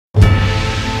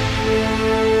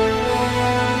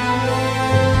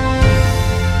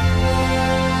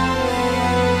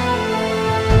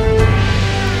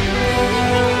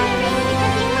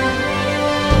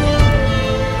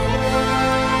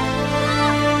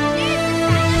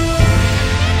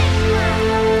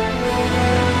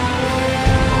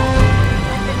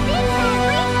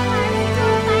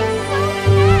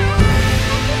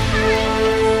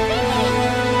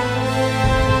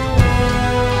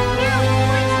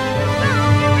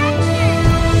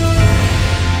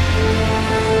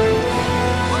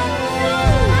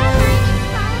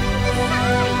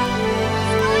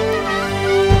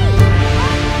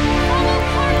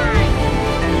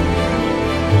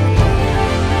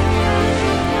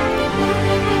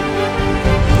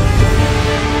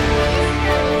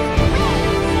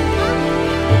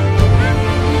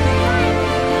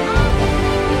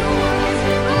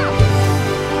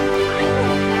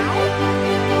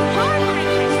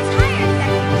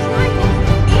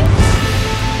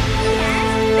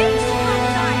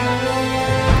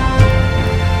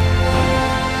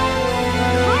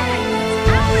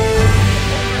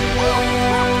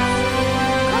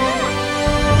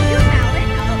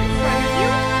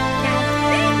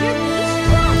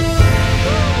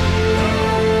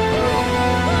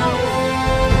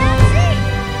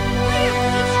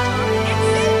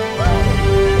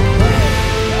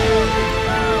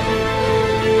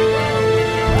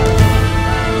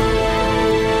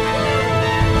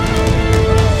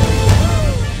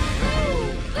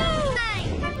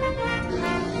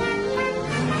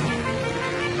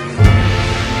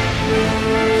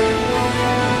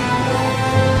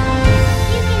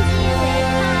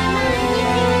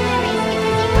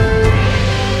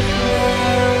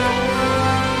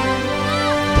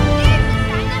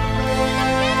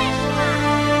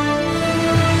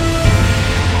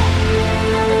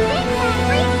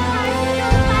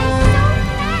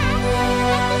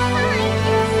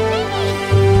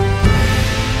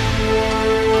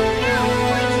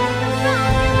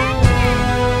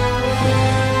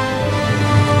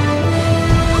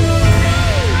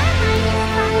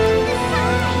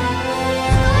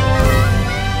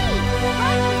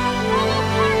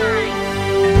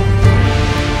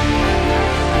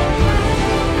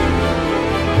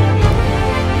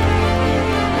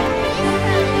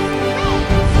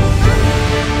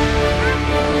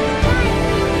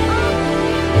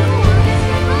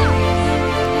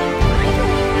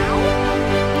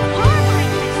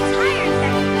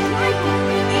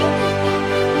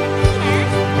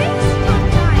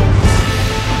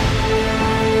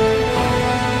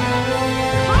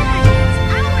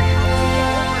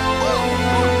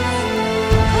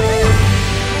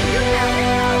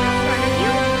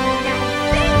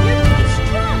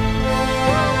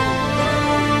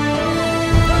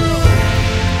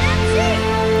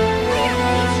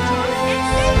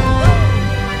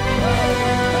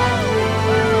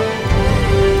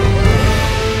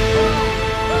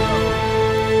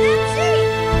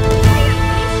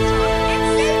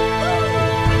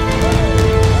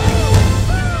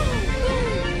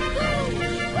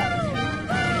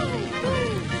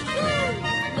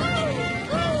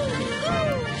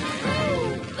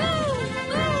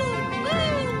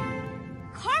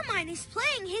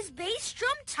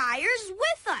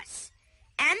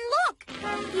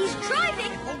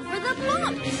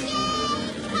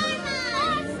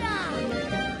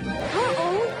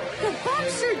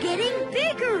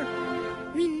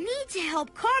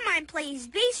play his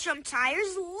bass drum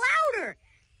tires louder.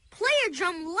 Play your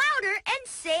drum louder and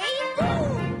say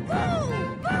boom,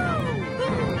 boom, boom,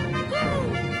 boom, boom,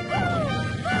 boom, boom,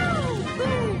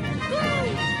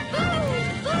 boom,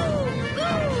 boom,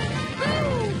 boom,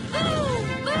 boom,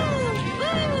 boom,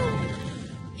 boom.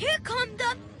 Here come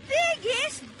the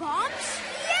biggest bumps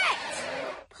yet.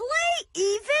 Play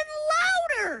even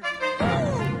louder.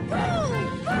 Boom, boom,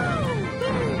 boom,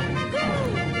 boom, boom,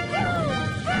 boom,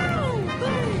 boom,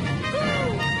 boom,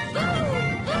 boom, boom,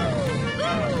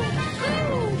 boom,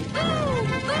 boom,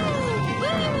 boom,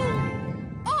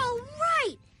 boom. All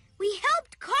right, we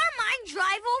helped Carmine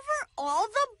drive over all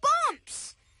the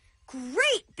bumps.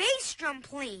 Great bass drum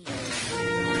playing.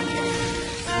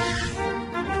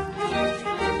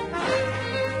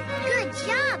 Good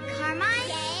job, Carmine.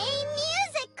 Yay,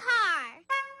 music car.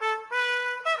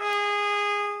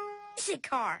 Music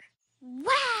car.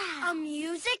 Wow. A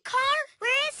music car?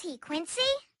 Where is he, Quincy?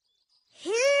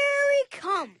 Here he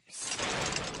comes.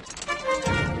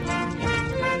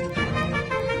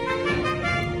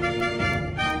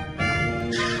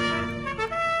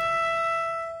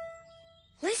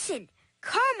 Listen,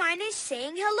 Carmine is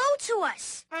saying hello to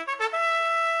us.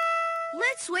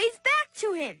 Let's wave back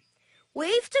to him.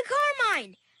 Wave to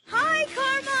Carmine. Hi,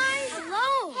 Carmine.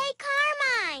 Hello. Hey,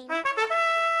 Carmine.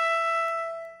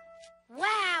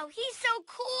 Wow, he's so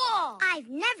cool. I've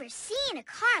never seen a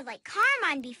car like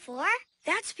Carmine before.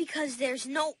 That's because there's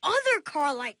no other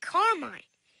car like Carmine.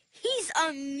 He's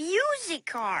a music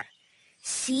car.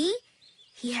 See?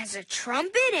 He has a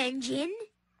trumpet engine,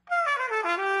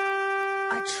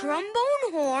 a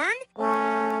trombone horn,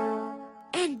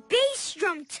 and bass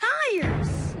drum tires.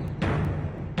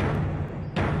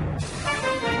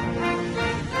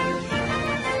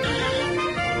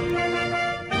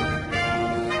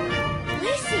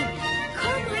 Listen,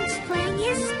 Carmine's playing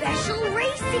his special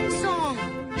racing song.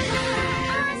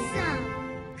 Awesome.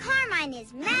 Carmine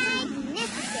is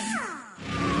magnificent.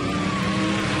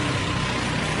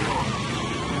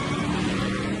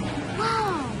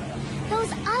 Whoa,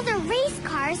 those other race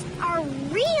cars are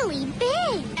really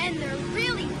big. And they're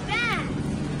really fast.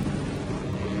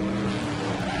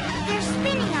 They're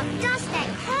spinning up dust at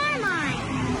Carmine.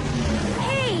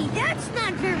 Hey, that's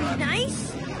not very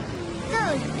nice.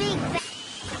 Those big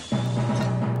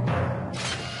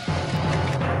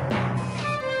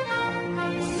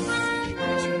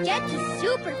To get to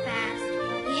super fast,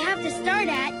 we have to start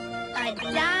at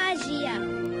Adagio.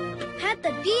 Pat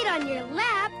the beat on your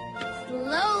lap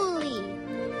slowly.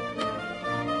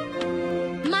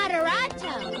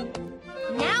 Moderato.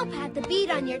 Now pat the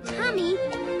beat on your tummy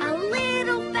a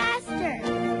little faster.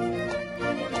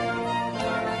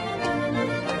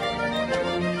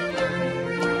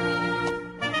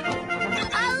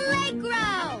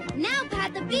 Allegro. Now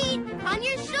pat the beat on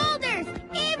your shoulders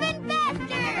even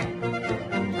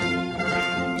faster.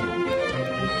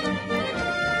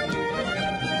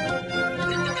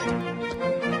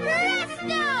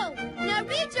 Presto! Now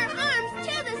reach your arms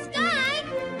to the sky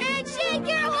and shake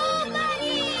your whole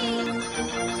body!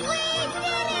 We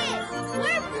did it!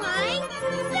 We're flying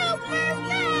super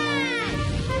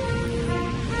fast!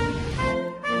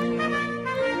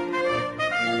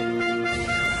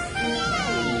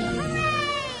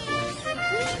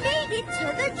 We made it to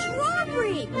the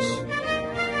drawbridge!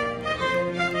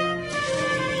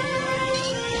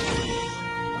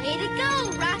 Way to go,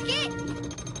 Rocket!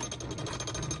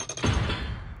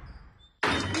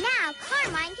 Now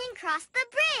Carmine can cross the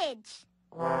bridge.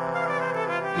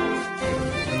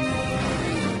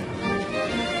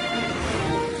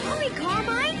 Hurry,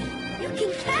 Carmine! You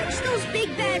can catch those big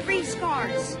bad race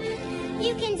cars!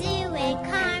 You can do it,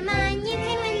 Carmine. You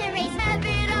can win the race. Rev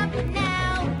it up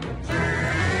now!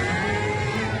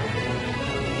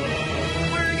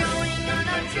 We're going on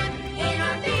a trip in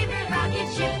our favorite rocket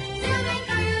ship, zooming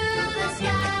through the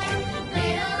sky.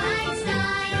 Little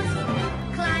Einsteins,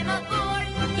 climb aboard,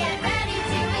 get ready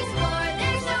to explore.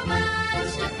 There's so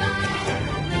much to find.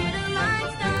 Little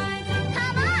Einsteins,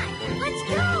 Come on, let's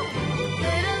go.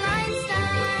 little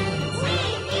Einsteins, We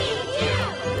need you.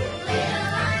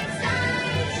 little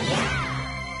Einsteins, yeah!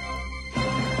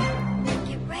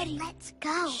 Get ready. Let's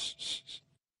go.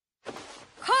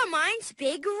 Carmine's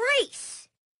big race.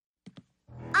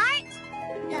 Art,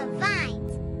 The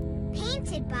Vines.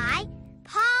 Painted by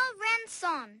Paul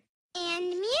Ranson. And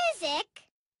music.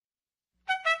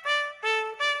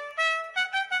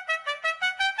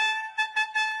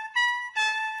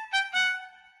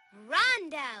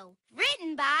 Rondo,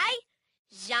 written by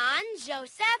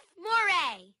Jean-Joseph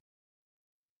Moret.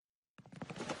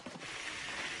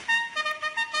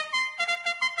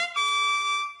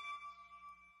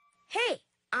 Hey,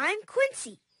 I'm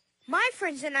Quincy. My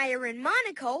friends and I are in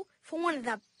Monaco for one of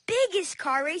the biggest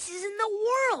car races in the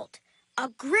world, a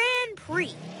Grand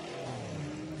Prix.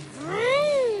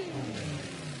 Vroom!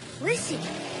 Listen,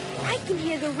 I can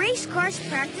hear the race cars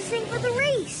practicing for the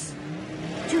race.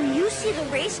 Do you see the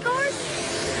race cars?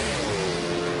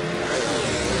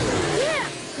 Yeah,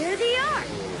 there they are.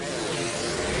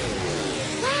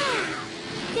 Wow!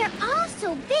 They're all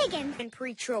so big and... Grand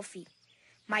Prix trophy.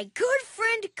 My good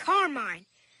friend Carmine.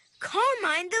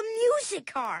 Carmine the music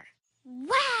car.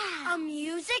 Wow! A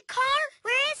music car?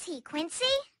 Where is he, Quincy?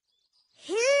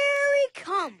 Here he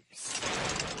comes.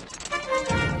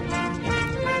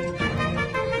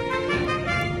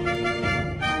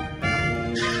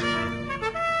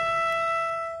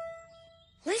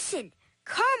 Listen,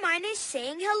 Carmine is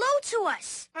saying hello to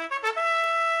us.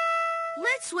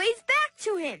 Let's wave back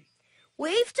to him.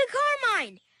 Wave to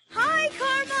Carmine. Hi,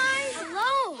 Carmine.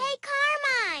 Hello. Hey,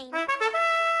 Carmine.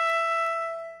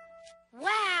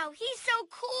 Wow, he's so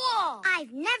cool.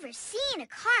 I've never seen a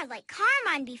car like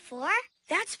Carmine before.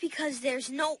 That's because there's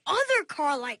no other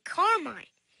car like Carmine.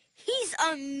 He's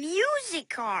a music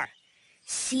car.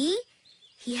 See?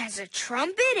 He has a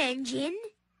trumpet engine,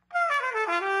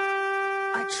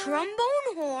 a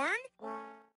trombone horn,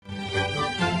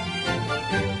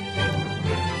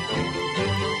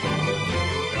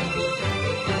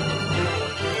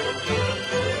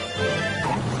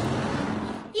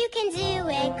 You can do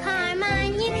it,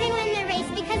 Carmine. You can win the race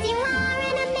because you are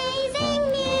an amazing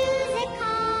music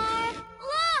car.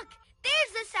 Look!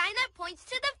 There's the sign that points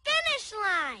to the finish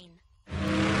line.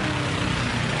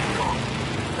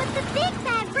 But the big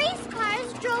bad race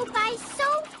cars drove by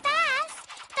so fast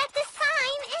that the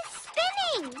sign is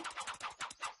spinning.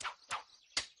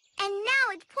 And now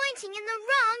it's pointing in the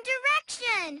wrong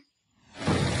direction.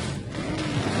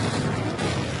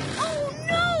 Oh,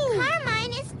 no!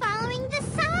 Carmine is following the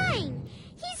sign.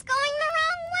 He's going the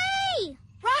wrong way.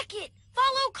 Rocket,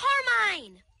 follow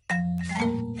Carmine.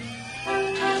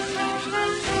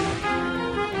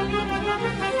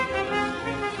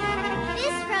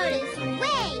 This road is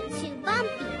way too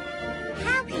bumpy.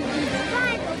 How can he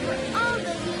drive over all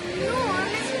those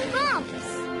enormous bumps?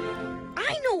 I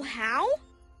know how.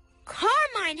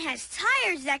 Carmine has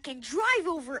tires that can drive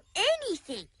over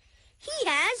anything. He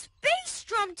has bass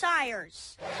drum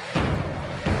tires.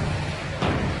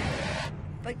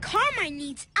 But Carmine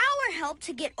needs our help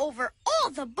to get over all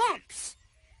the bumps.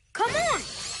 Come on,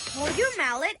 hold your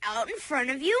mallet out in front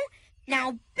of you.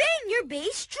 Now bang your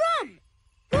bass drum.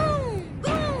 Boom,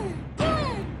 boom,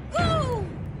 boom, boom.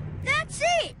 That's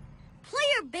it. Play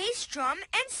your bass drum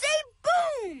and say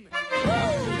boom.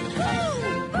 Boom, boom,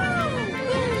 boom, boom,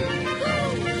 boom,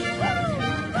 boom, boom,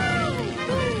 boom, boom, boom, boom,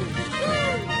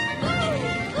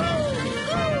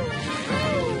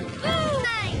 boom.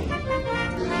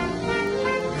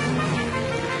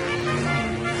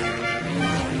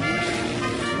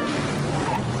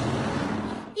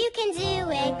 You can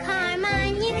do it,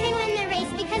 Carmine. You can win the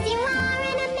race because you are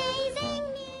an amazing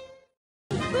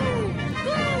music. Boom,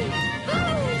 boom,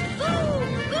 boom, boom,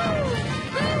 boom,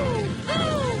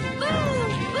 boom, boom,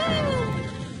 boom.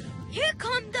 Here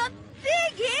come the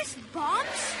biggest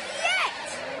bumps yet.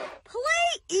 Play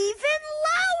even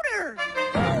louder.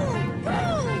 Boom,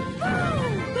 boom, boom,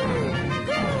 boom,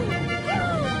 boom,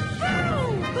 boom, boom,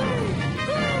 boom,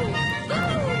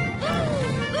 boom,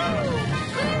 boom,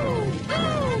 boom,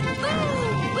 boom,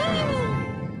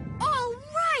 boom. All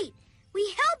right. We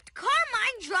helped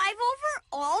Carmine drive over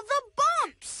all the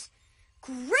bumps.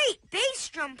 Great bass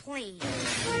drum playing.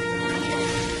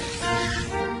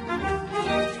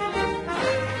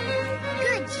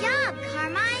 Good job,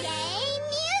 Carmine. Yay,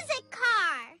 music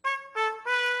car.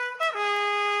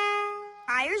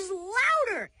 Tires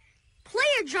louder. Play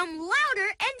your drum louder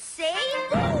and say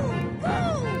boom,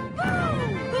 boom, boom,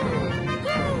 boom, boom,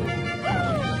 boom,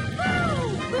 boom, boom,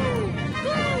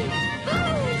 boom,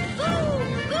 boom,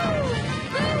 boom,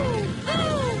 boom,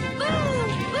 boom,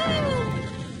 boom.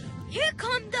 Here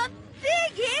come the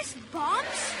biggest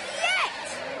bumps yet.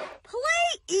 Play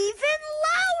even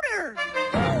louder.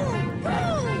 Boom,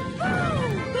 boom, boom,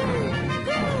 boom,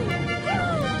 boom,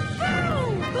 boom, boom,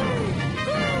 boom,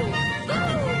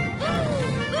 boom,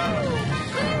 boom,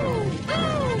 boom,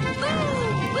 boom,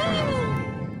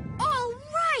 boom. All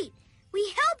right. We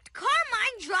helped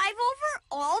Carmine drive over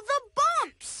all the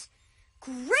bumps.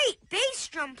 Great bass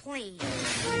drum playing.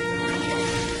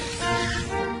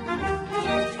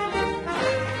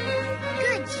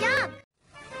 Good job.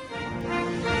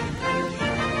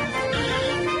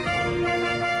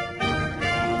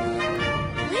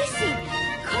 Listen,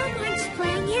 Carmine's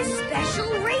playing his special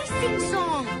racing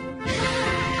song.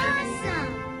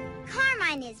 Awesome.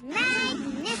 Carmine is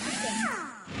magnificent.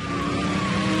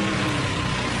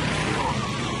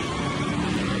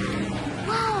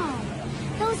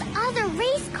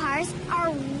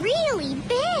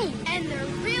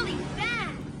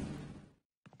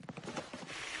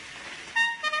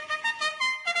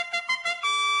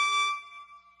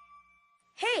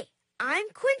 I'm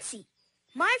Quincy.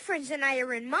 My friends and I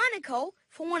are in Monaco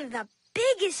for one of the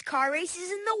biggest car races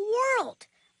in the world,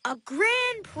 a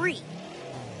Grand Prix.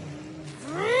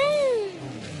 Vroom!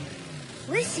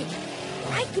 Listen,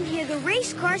 I can hear the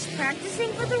race cars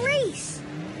practicing for the race.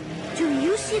 Do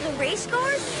you see the race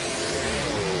cars?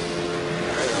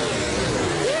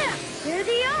 Yeah, there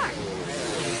they are.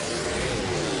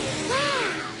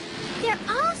 Wow! They're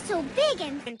all so big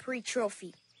and... Grand Prix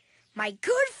trophy. My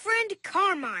good friend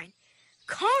Carmine.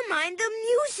 Carmine the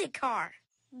music car.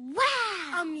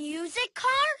 Wow! A music car?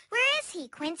 Where is he,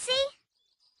 Quincy?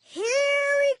 Here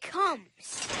he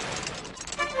comes.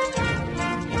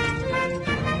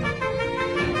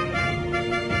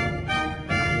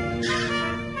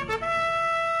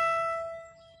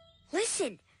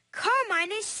 Listen,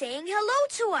 Carmine is saying hello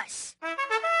to us.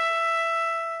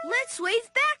 Let's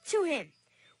wave back to him.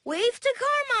 Wave to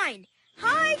Carmine.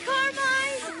 Hi,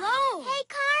 Carmine. Hello. Hey,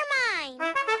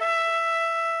 Carmine!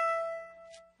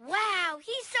 Wow,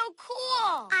 he's so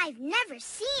cool. I've never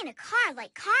seen a car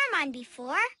like Carmine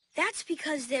before. That's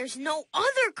because there's no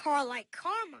other car like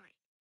Carmine.